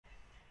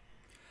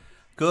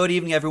Good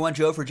evening, everyone.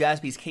 Joe for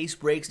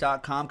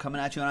JaspysCaseBreaks.com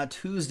coming at you on a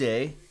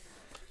Tuesday,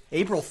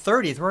 April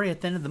 30th. We're already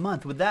at the end of the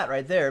month with that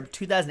right there.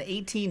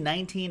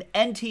 2018-19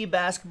 NT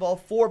Basketball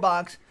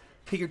 4-box.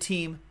 Pick your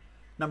team,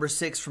 number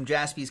 6 from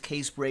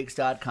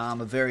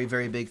JaspysCaseBreaks.com. A very,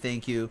 very big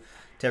thank you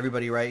to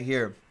everybody right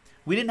here.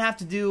 We didn't have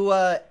to do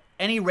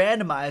any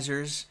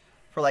randomizers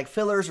for like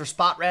fillers or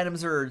spot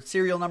randoms or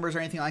serial numbers or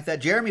anything like that.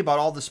 Jeremy bought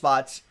all the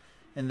spots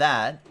in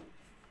that.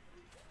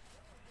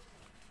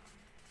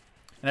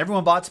 And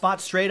everyone bought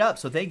spots straight up,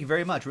 so thank you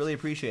very much. Really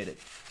appreciate it.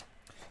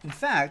 In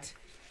fact,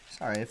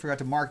 sorry, I forgot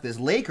to mark this.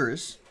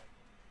 Lakers,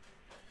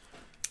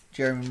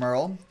 Jeremy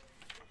Merle,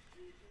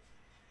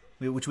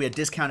 which we had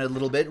discounted a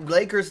little bit.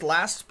 Lakers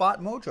last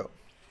spot mojo.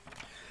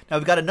 Now,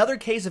 we've got another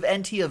case of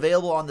NT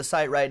available on the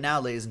site right now,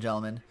 ladies and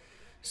gentlemen.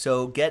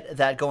 So get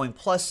that going.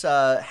 Plus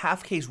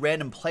half case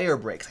random player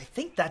breaks. I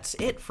think that's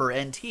it for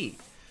NT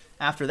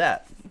after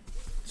that.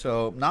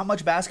 So not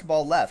much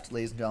basketball left,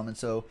 ladies and gentlemen.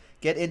 So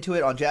get into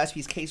it on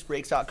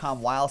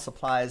JaspysCaseBreaks.com while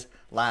supplies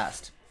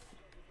last.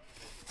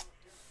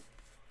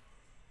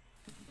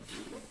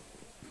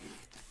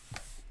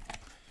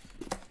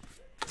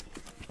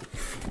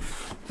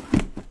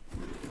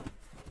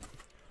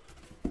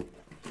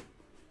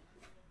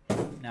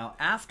 Now,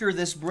 after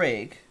this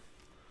break,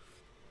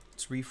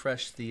 let's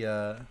refresh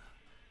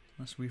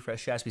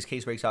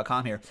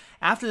JaspysCaseBreaks.com here.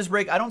 After this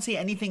break, I don't see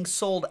anything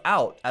sold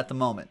out at the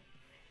moment.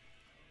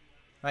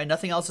 Right,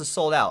 nothing else is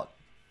sold out.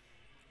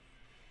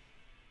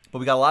 But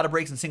we got a lot of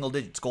breaks in single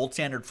digits. Gold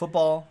standard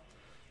football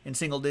in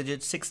single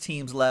digits. 6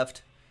 teams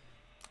left.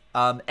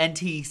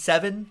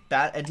 NT7,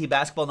 NT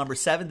basketball number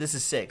 7. This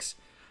is 6.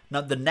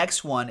 Now the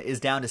next one is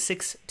down to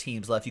 6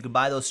 teams left. You can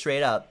buy those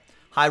straight up.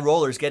 High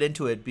rollers get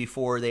into it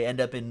before they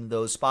end up in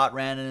those spot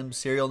random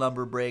serial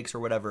number breaks or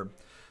whatever.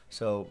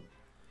 So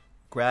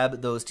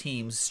grab those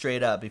teams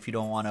straight up if you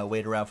don't want to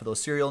wait around for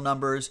those serial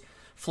numbers.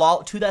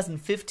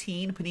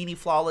 2015 Panini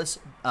Flawless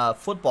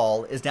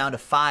Football is down to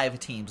 5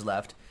 teams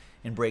left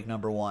in break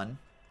number 1.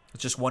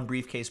 It's just one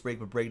briefcase break,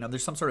 but break number.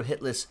 There's some sort of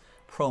hitless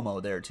promo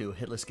there too,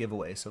 hitless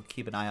giveaway. So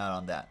keep an eye out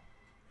on that.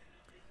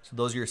 So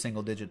those are your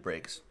single-digit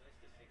breaks.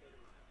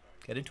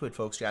 Get into it,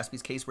 folks.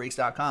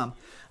 JaspysCaseBreaks.com.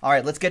 All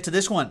right, let's get to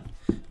this one.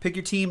 Pick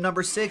your team,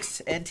 number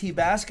 6, NT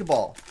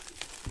Basketball.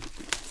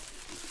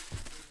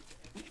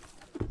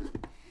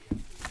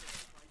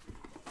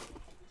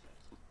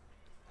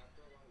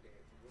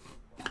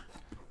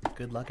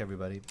 Good luck,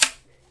 everybody.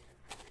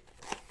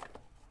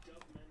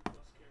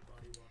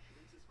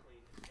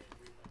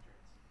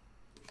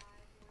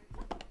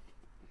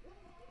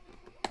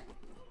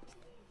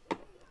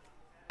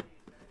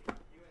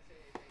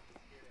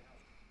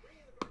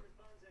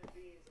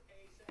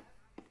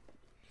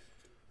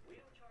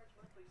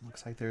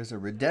 Looks like there's a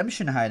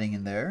redemption hiding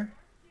in there.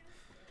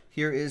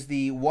 Here is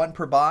the 1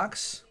 per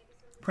box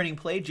printing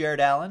plate, Jared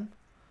Allen,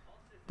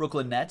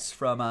 Brooklyn Nets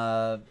from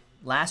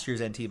last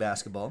year's NT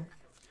Basketball.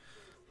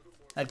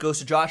 That goes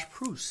to Josh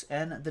Pruce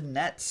and the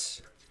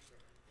Nets.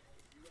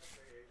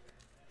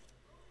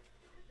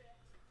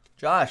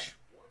 Josh,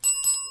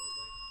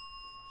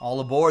 all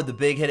aboard the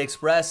Big Hit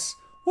Express.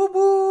 Whoop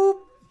whoop.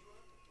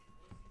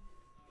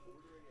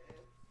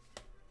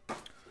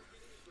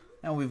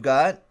 And we've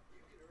got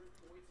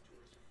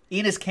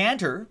Enes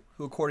Kanter,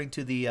 who according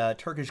to the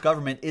Turkish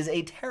government is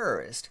a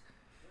terrorist.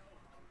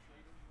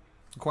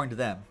 According to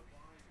them.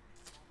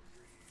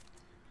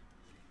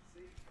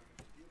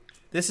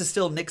 This is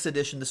still Knicks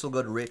edition. This will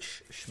go to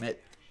Rich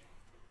Schmidt.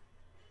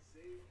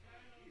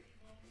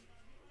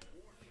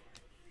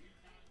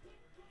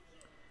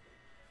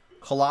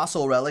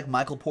 Colossal relic,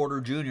 Michael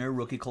Porter Jr.,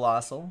 rookie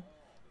Colossal.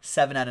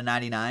 7 out of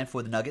 99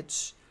 for the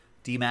Nuggets.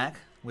 D-Mac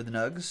with the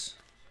Nugs.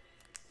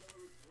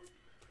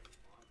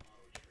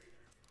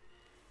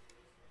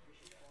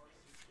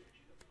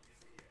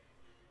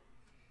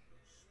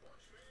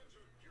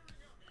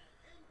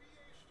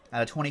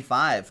 Out of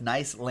 25,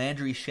 nice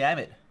Landry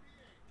Shamet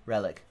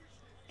relic.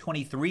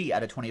 23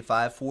 out of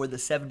 25 for the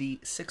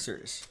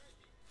 76ers.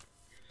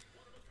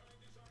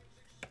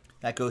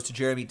 That goes to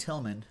Jeremy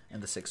Tillman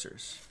and the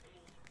Sixers.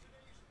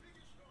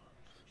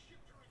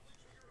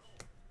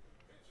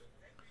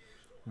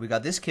 We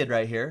got this kid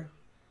right here.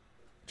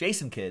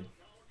 Jason Kidd.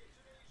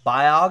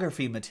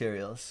 Biography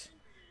materials.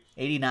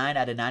 89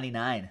 out of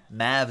 99.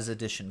 Mavs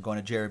edition going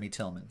to Jeremy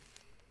Tillman.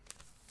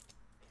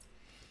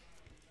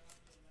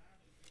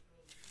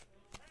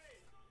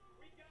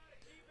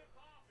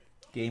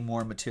 Game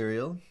worn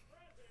material.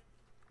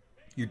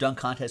 Your dunk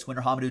contest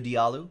winner, Hamidou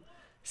Diallo.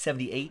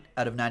 78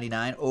 out of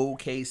 99.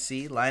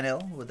 OKC.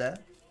 Lionel with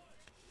that.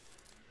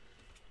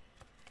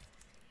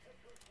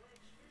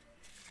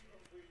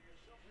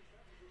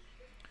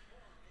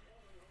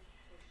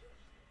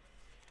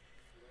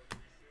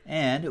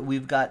 And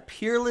we've got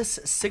Peerless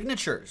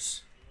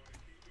Signatures.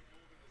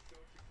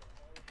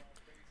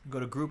 Go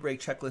to Group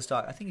Break Checklist.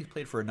 I think he's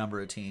played for a number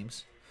of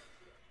teams.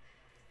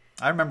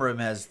 I remember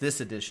him as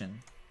this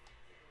edition.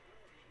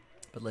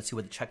 But let's see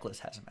what the checklist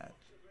has him at.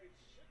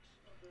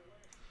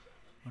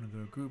 I'm going to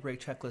go to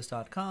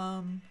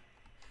groupbreakchecklist.com.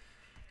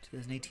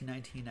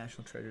 2018-19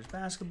 National Treasures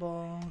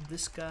Basketball.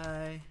 This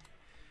guy.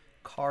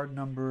 Card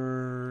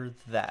number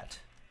that.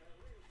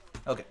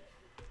 Okay.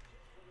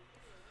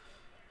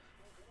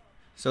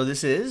 So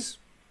this is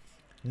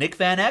Nick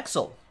Van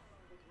Exel.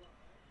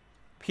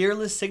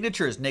 Peerless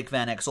Signatures, Nick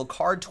Van Exel.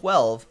 Card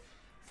 12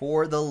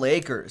 for the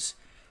Lakers.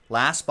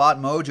 Last Spot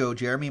Mojo,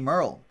 Jeremy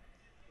Merle.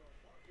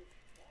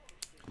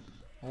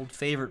 Old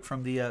favorite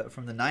from the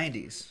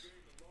 90s.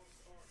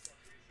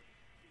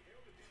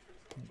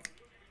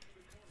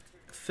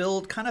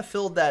 Kind of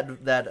filled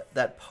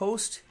that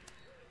post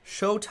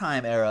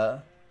Showtime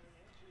era,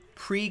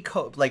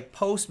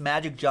 post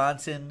Magic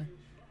Johnson,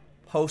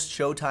 post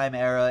Showtime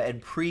era,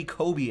 and pre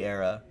Kobe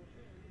era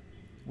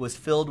was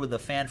filled with a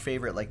fan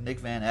favorite like Nick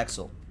Van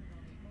Exel.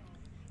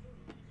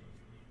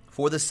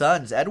 For the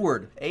Suns,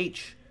 Edward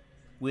H.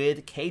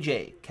 with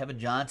KJ, Kevin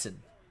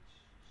Johnson.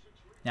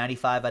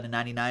 95 out of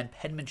 99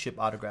 penmanship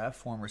autograph,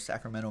 former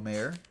Sacramento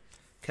Mayor,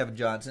 Kevin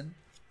Johnson.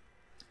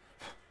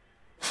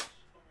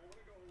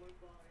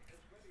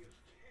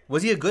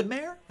 Was he a good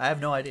mayor? I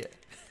have no idea.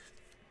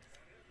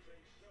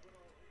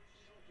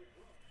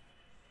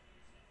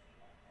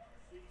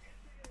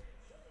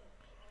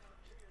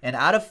 And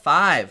out of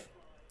 5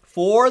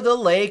 for the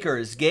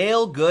Lakers,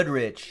 Gail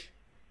Goodrich.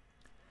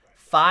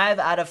 5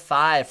 out of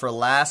 5 for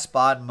Last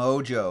Spot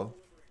Mojo.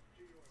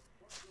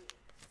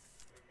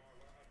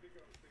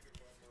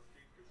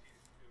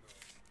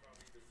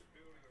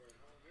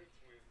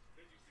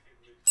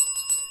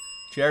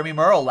 Jeremy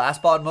Merle, Last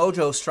Spot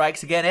Mojo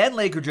strikes again, and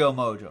Laker Joe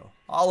Mojo.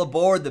 All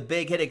aboard the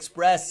Big Hit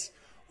Express.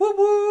 Whoop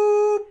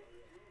whoop.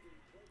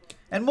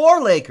 And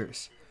more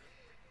Lakers.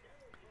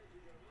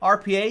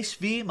 RPA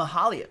Svi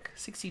Mahaliuk,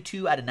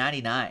 62 out of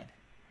 99.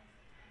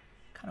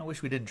 Kind of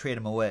wish we didn't trade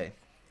him away.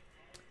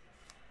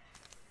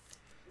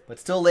 But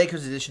still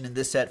Lakers edition in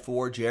this set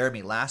for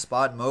Jeremy. Last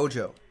Spot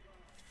Mojo.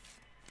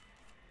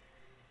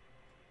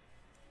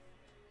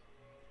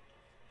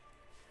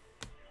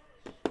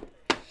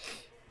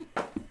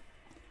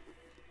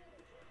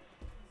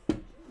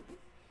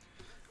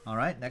 All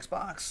right, next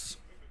box.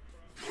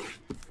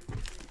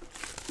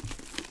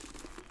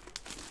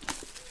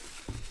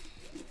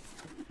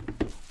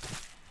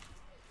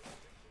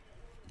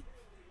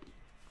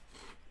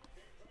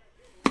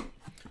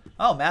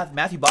 Oh,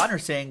 Matthew Bodner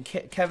saying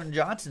Kevin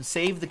Johnson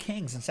saved the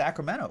Kings in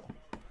Sacramento.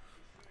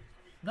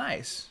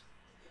 Nice.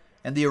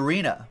 And the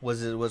arena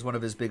was one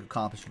of his big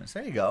accomplishments.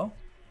 There you go.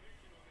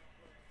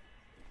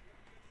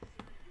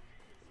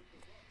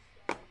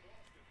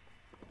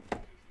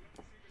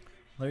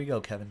 There you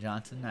go, Kevin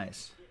Johnson.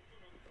 Nice.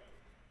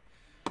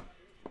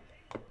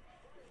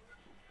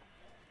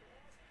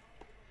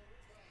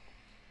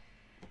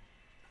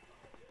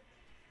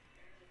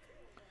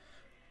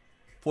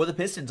 For the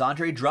Pistons,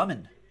 Andre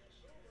Drummond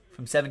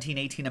from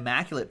 17-18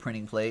 Immaculate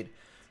printing plate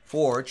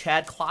for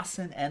Chad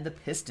Clausen and the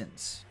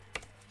Pistons.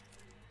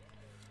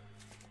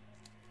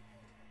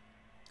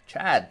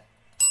 Chad,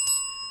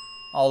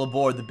 all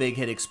aboard the Big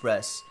Hit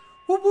Express.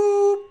 Whoop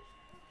whoop.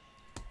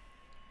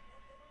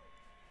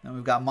 Then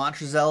we've got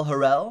Montrezl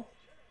Harrell,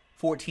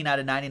 14 out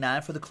of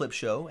 99 for the Clip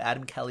Show.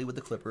 Adam Kelly with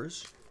the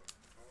Clippers.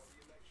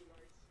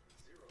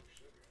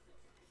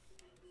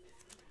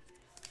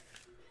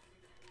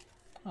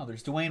 Oh,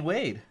 there's Dwayne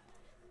Wade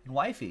and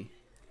Wifey.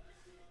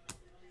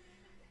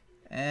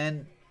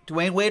 And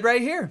Dwayne Wade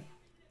right here.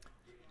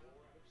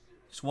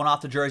 Just one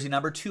off the jersey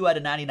number. 2 out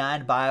of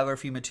 99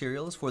 biography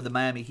materials for the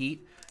Miami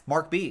Heat.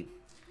 Mark B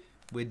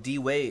with D.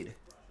 Wade.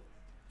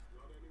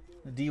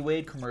 The D.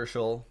 Wade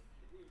commercial.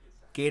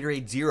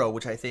 Gatorade Zero,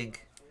 which I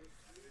think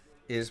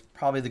is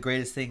probably the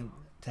greatest thing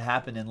to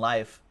happen in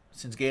life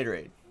since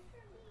Gatorade.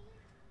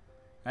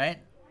 Right?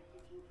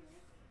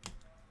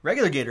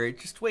 Regular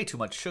Gatorade, just way too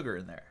much sugar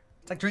in there.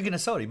 It's like drinking a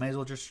soda. You might as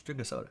well just drink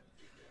a soda.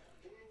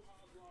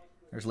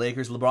 There's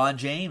Lakers LeBron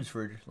James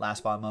for Last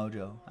Spot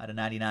Mojo out of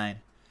 99.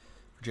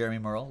 For Jeremy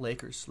Merle,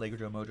 Lakers, Laker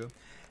Joe Mojo.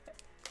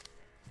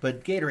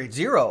 But Gatorade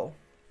Zero,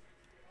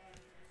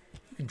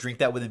 you can drink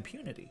that with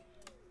impunity.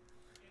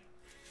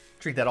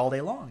 Drink that all day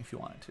long if you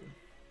wanted to.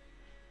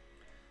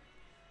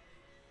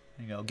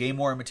 There you go. Game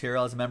War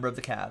material as a member of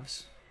the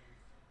Cavs.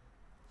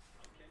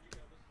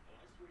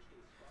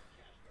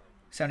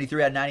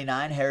 73 out of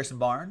 99, Harrison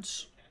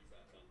Barnes.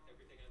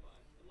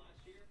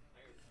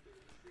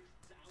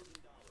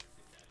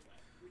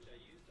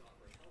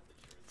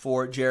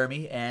 For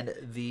Jeremy and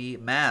the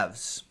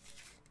Mavs.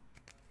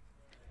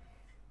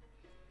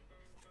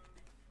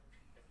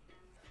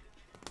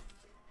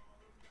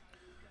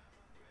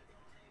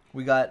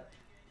 We got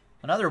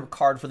another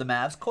card for the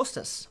Mavs,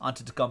 Kostas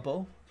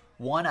Antetokounmpo,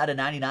 1 out of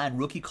 99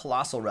 rookie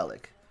colossal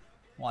relic.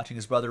 Watching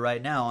his brother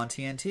right now on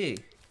TNT.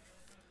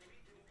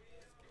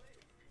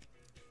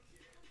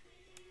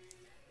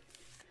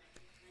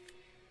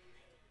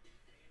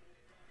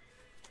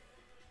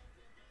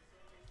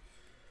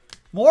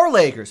 More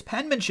Lakers,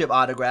 penmanship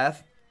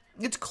autograph.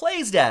 It's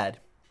Clay's dad,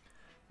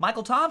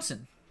 Michael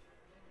Thompson.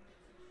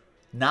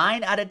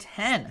 9 out of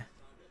 10.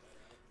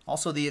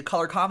 Also the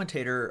color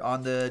commentator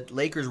on the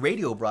Lakers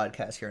radio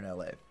broadcast here in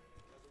LA.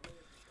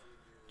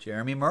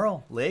 Jeremy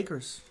Merle,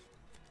 Lakers.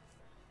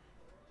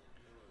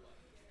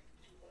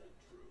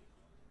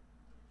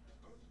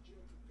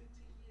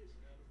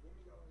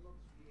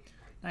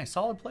 Nice,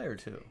 solid player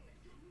too.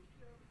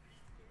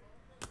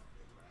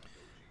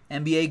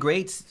 NBA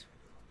greats.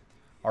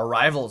 Our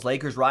rivals,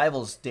 Lakers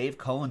rivals, Dave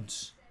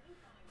Cohen's.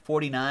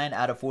 49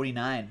 out of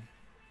 49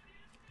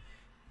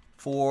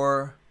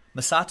 for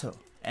Masato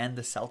and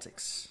the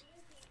Celtics.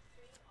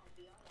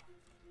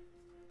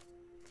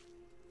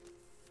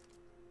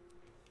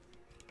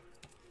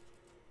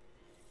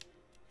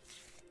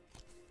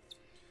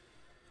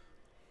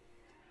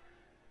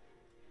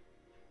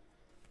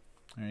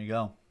 There you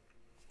go.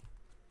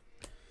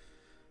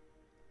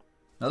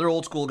 Another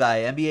old school guy,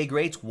 NBA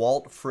greats,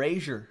 Walt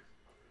Frazier.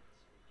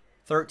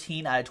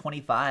 13 out of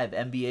 25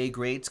 NBA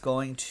greats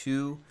going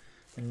to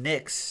the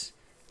Knicks.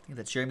 I think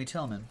that's Jeremy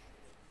Tillman.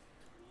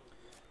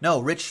 No,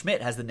 Rich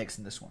Schmidt has the Knicks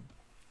in this one.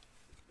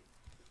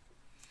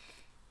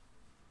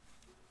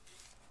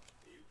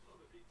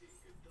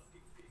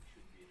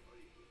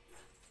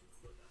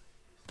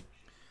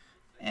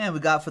 And we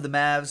got for the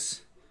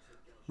Mavs,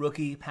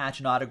 rookie patch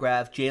and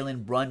autograph,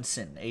 Jalen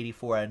Brunson,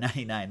 84 out of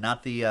 99.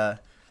 Not the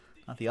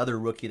other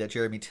rookie that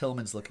Jeremy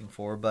Tillman's looking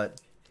for, but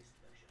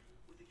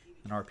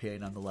an RPA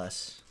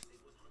nonetheless.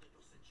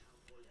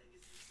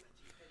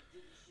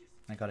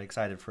 I got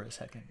excited for a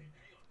second.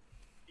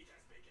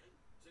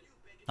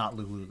 Not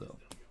Lulu, though.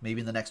 Maybe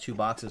in the next 2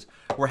 boxes.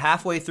 We're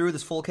halfway through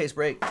this full case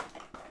break.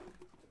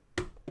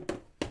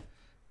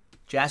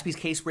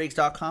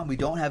 JaspysCaseBreaks.com. We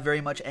don't have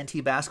very much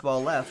NT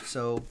basketball left,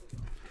 so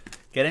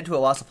get into it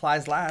while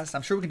supplies last.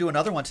 I'm sure we can do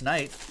another one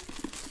tonight.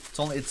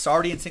 It's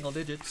already in single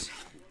digits.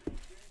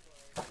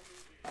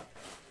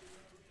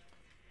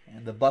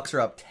 And the Bucks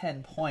are up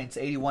 10 points,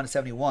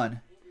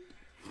 81-71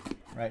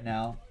 right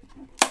now.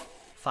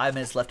 5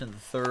 minutes left in the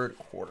third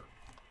quarter.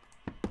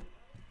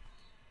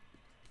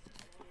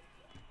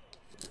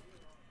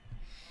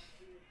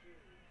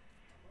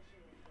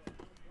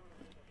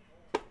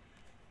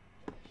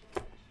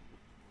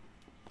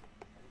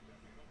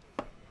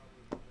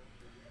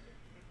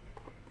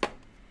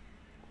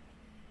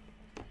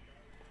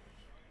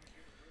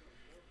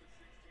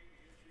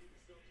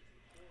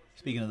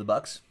 Speaking of the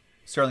Bucks,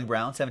 Sterling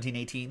Brown,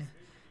 17-18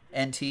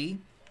 NT.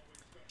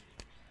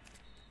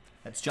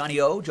 That's Johnny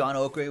O, John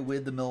Oakley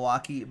with the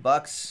Milwaukee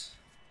Bucks.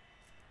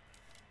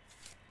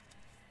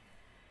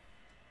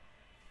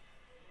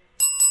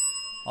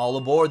 All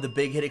aboard the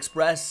Big Hit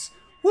Express.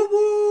 Woo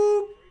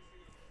woo!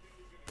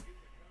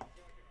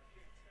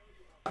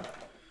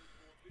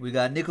 We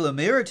got Nikola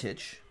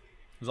Mirotic,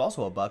 who's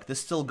also a Buck.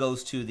 This still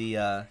goes to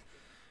the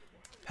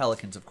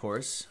Pelicans, of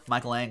course.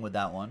 Michael Ang with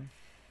that one.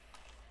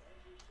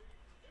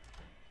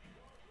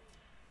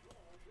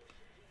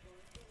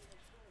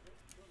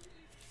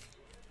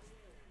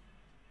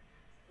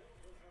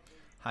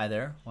 Hi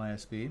there,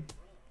 YSB.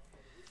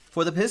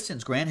 For the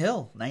Pistons, Grant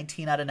Hill,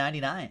 19 out of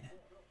 99.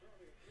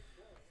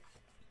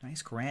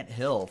 Nice Grant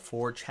Hill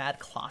for Chad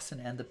Clausen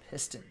and the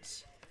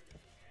Pistons.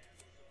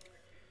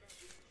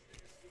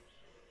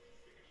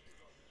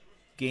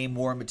 Game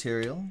War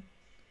material.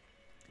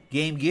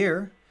 Game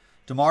Gear,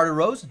 DeMar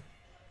DeRozan.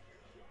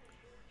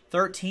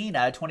 13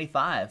 out of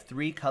 25.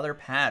 3-color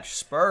patch.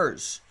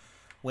 Spurs.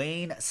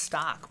 Wayne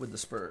Stock with the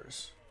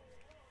Spurs.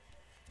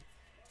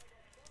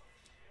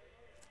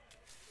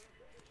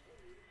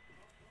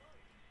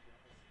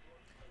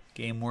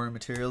 Game War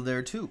material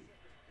there too.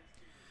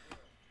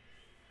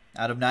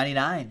 Out of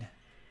 99,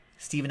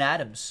 Steven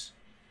Adams.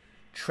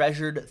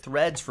 Treasured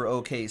Threads for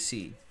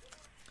OKC.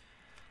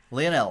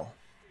 Lionel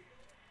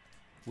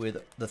with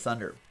the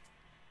Thunder.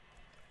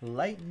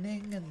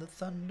 Lightning and the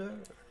Thunder.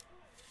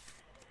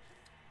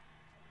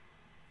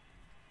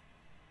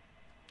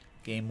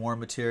 Game War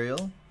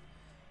material.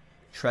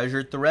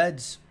 Treasured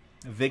Threads.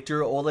 Victor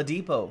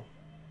Oladipo.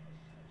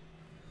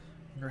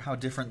 Wonder how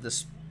different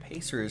this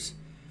Pacers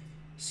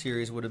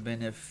series would have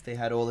been if they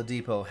had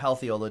Oladipo,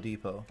 healthy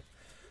Oladipo.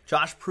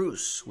 Josh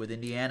Pruce with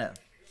Indiana.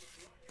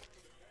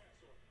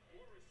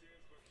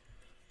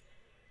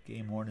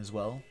 Game worn as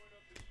well.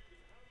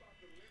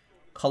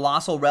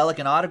 Colossal relic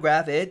and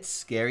autograph,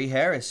 it's Gary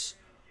Harris.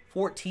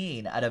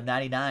 14 out of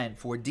 99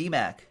 for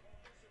D-Mac.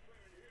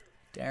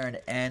 Darren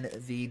and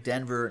the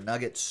Denver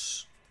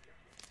Nuggets.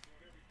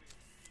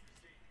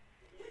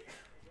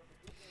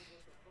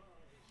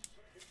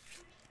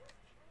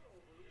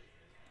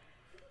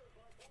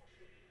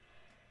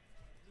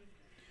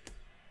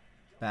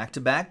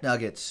 Back-to-back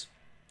Nuggets.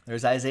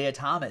 There's Isaiah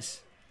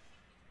Thomas.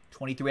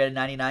 23 out of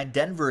 99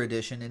 Denver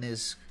edition in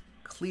his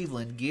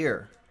Cleveland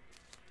gear.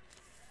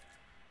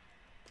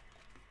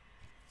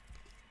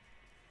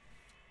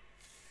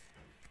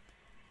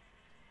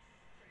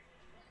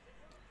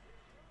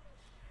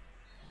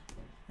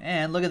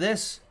 And look at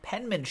this.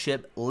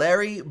 Penmanship,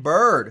 Larry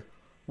Bird.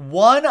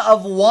 1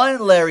 of 1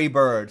 Larry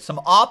Bird. Some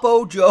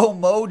Oppo Joe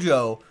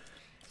Mojo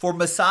for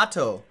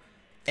Masato.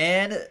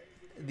 And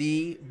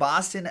the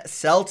Boston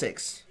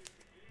Celtics.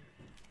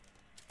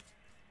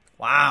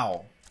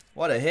 Wow.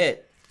 What a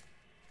hit.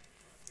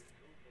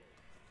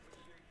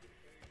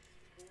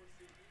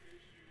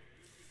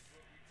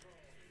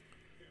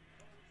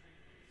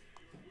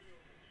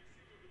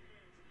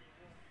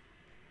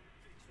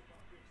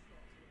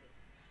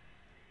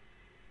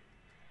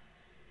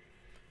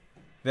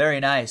 Very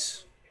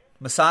nice.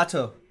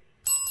 Masato.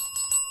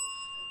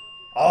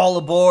 All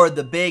aboard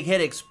the Big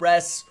Hit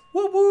Express.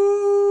 Whoop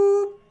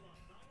whoop.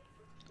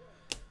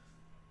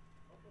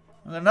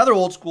 Another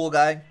old school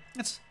guy.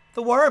 It's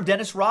the Worm,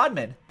 Dennis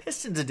Rodman.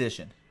 Pistons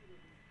edition.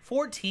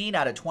 14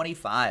 out of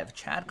 25.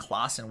 Chad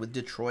Clausen with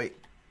Detroit.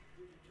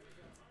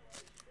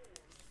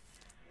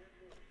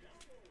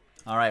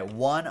 All right,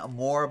 one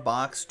more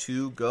box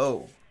to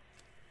go.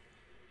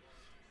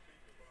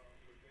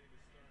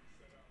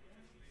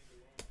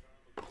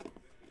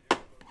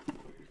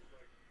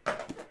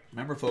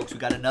 Remember, folks, we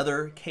got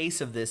another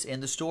case of this in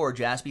the store,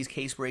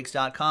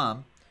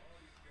 jaspyscasebreaks.com.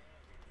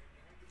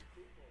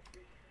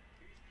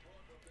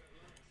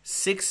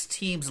 6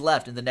 teams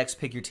left in the next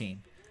pick your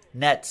team.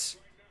 Nets,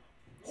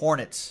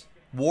 Hornets,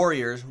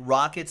 Warriors,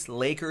 Rockets,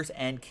 Lakers,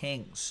 and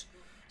Kings.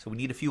 So we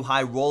need a few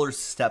high rollers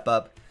to step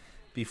up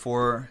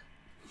before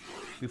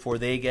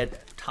they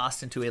get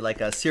tossed into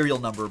a serial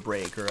number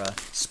break or a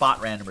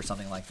spot random or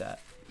something like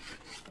that.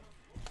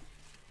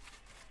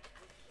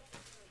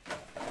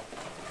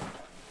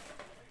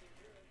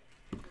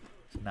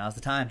 So now's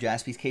the time,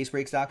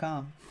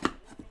 jaspyscasebreaks.com.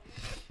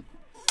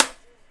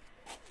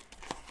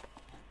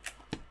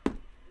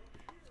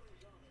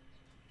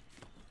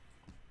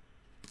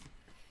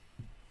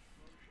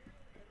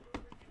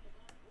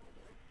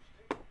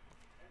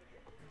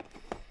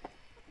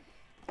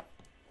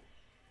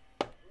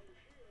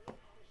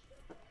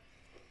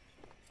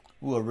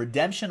 Ooh, a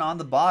redemption on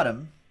the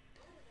bottom.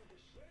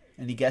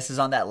 Any guesses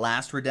on that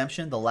last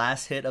redemption, the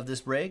last hit of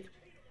this break?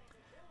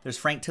 There's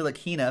Frank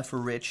Ntilikina for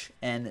Rich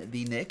and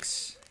the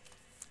Knicks.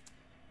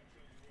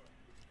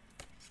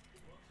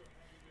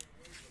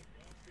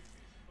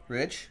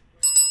 Rich.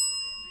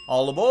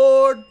 All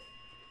aboard.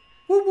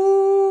 Woo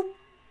woo.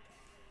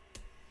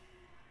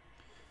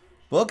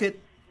 Book it.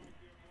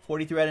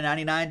 43 out of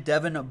 99,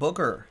 Devin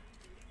Booker.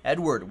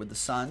 Edward with the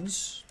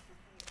Suns.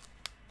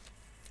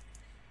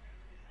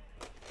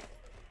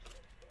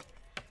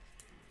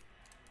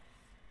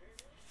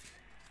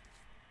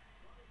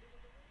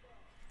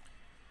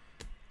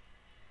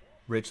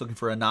 Rich looking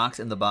for a Knox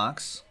in the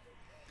box.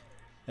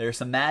 There's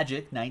some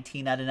Magic,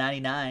 19 out of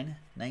 99.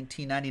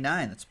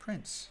 1999, that's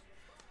Prince.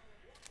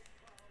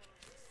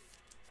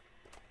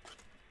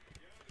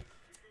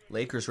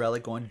 Lakers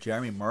relic going to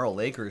Jeremy Merle.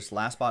 Lakers,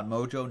 last spot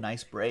mojo,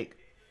 nice break.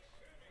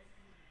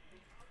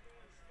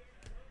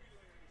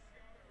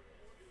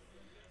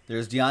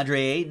 There's DeAndre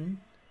Ayton,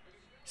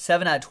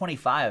 7 out of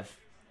 25.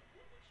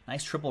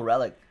 Nice triple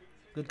relic.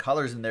 Good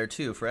colors in there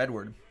too for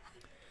Edward.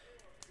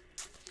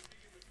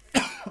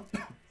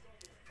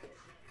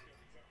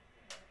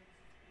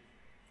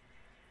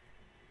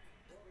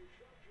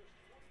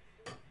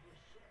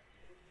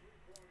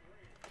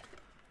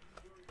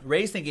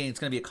 Ray's thinking it's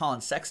going to be a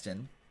Colin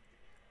Sexton.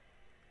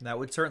 That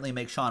would certainly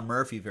make Sean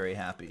Murphy very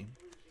happy.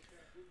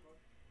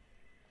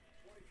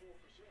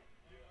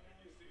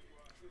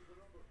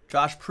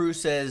 Josh Prue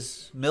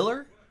says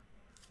Miller.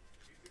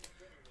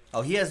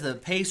 Oh, he has the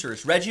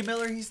Pacers. Reggie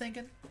Miller, he's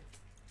thinking.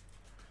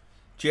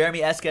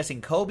 Jeremy S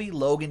guessing Kobe.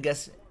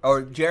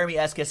 Jeremy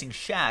S guessing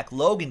Shaq.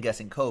 Logan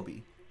guessing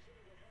Kobe.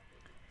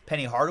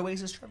 Penny Hardaway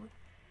says Trevor.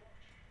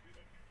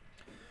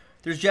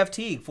 There's Jeff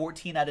Teague,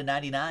 14 out of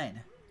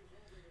 99.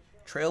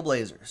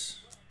 Trailblazers.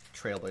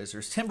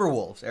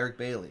 Timberwolves, Eric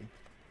Bailey.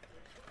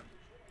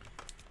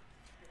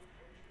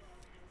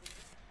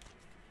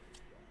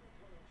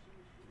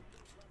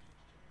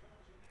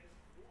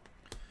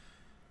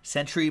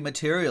 Century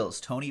Materials,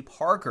 Tony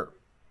Parker.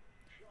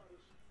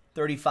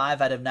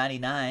 35 out of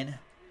 99.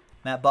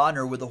 Matt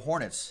Bodner with the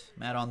Hornets.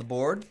 Matt on the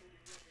board.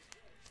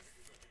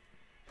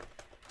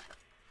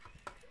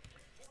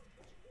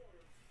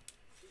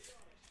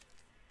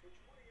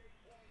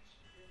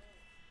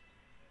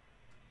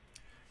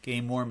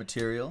 Game more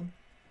material.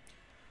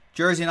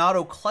 Jersey and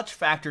Auto, Clutch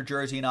Factor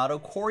Jersey and Auto,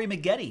 Corey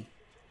Maggette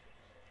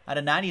out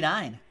of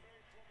 99.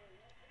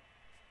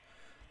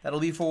 That'll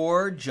be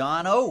for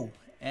John O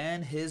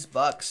and his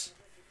Bucks.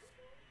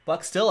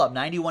 Bucks still up,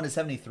 91 to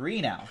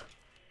 73 now.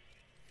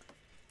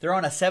 They're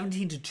on a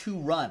 17-2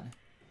 run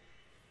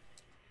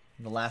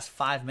in the last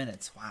 5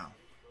 minutes. Wow.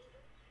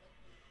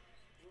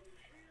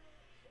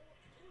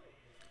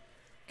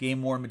 Game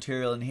more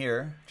material in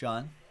here,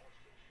 John.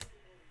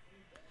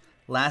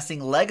 Lasting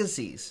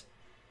Legacies,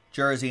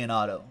 Jersey and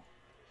Auto.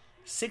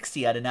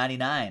 60 out of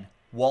 99.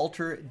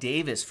 Walter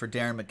Davis for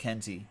Darren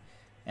McKenzie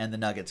and the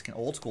Nuggets.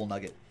 Old school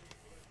Nugget.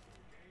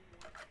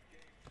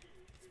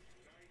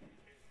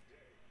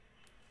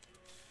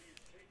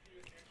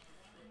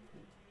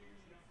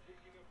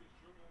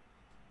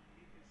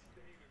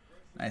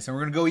 Nice, and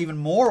we're going to go even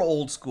more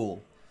old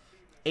school.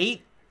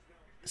 6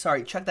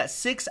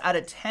 out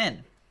of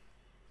 10.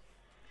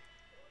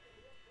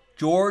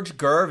 George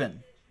Gervin.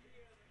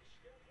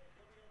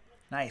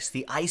 Nice,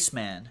 the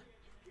Iceman.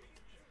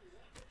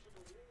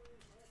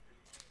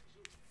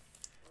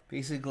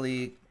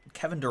 Basically,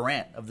 Kevin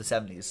Durant of the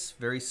 70s.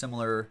 Very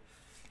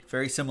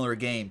similar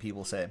game,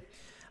 people say.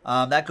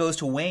 That goes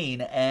to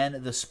Wayne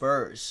and the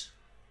Spurs.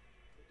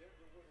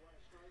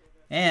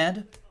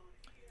 And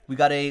We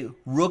got a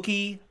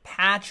rookie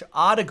patch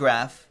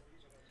autograph.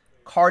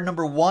 Card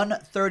number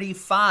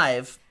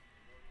 135.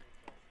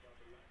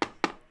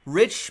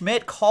 Rich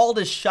Schmidt called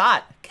his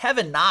shot.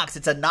 Kevin Knox.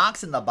 It's a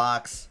Knox in the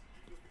box.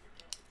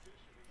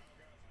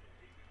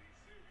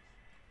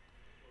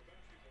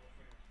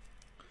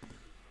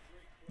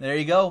 There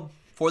you go.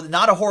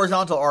 Not a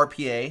horizontal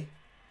RPA,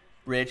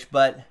 Rich,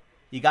 but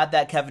you got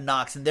that Kevin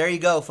Knox. And there you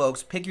go,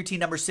 folks. Pick your team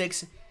number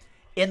 6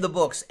 in the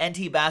books.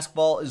 NT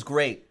Basketball is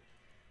great.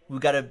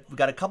 We've got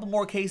a couple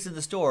more cases in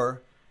the store, and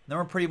then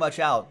we're pretty much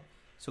out.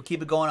 So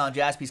keep it going on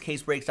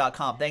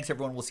jaspyscasebreaks.com. Thanks,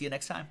 everyone. We'll see you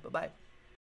next time. Bye-bye.